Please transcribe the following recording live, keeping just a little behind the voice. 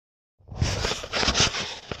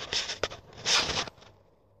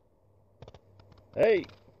Hey,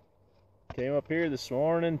 came up here this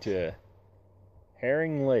morning to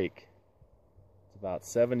Herring Lake. It's about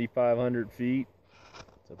 7,500 feet.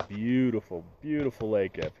 It's a beautiful, beautiful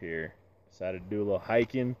lake up here. Decided to do a little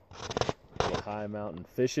hiking, a little high mountain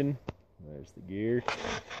fishing. There's the gear.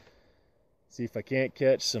 See if I can't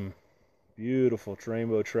catch some beautiful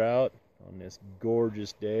rainbow trout on this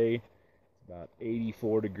gorgeous day. It's about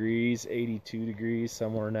 84 degrees, 82 degrees,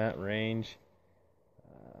 somewhere in that range.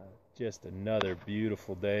 Just another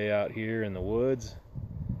beautiful day out here in the woods.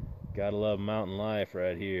 Gotta love mountain life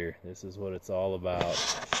right here. This is what it's all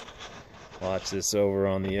about. Watch this over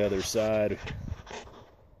on the other side.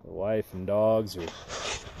 The wife and dogs are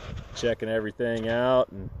checking everything out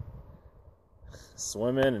and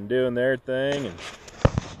swimming and doing their thing, and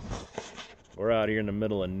we're out here in the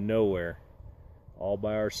middle of nowhere, all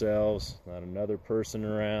by ourselves, not another person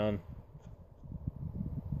around.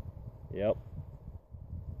 Yep.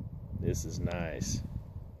 This is nice.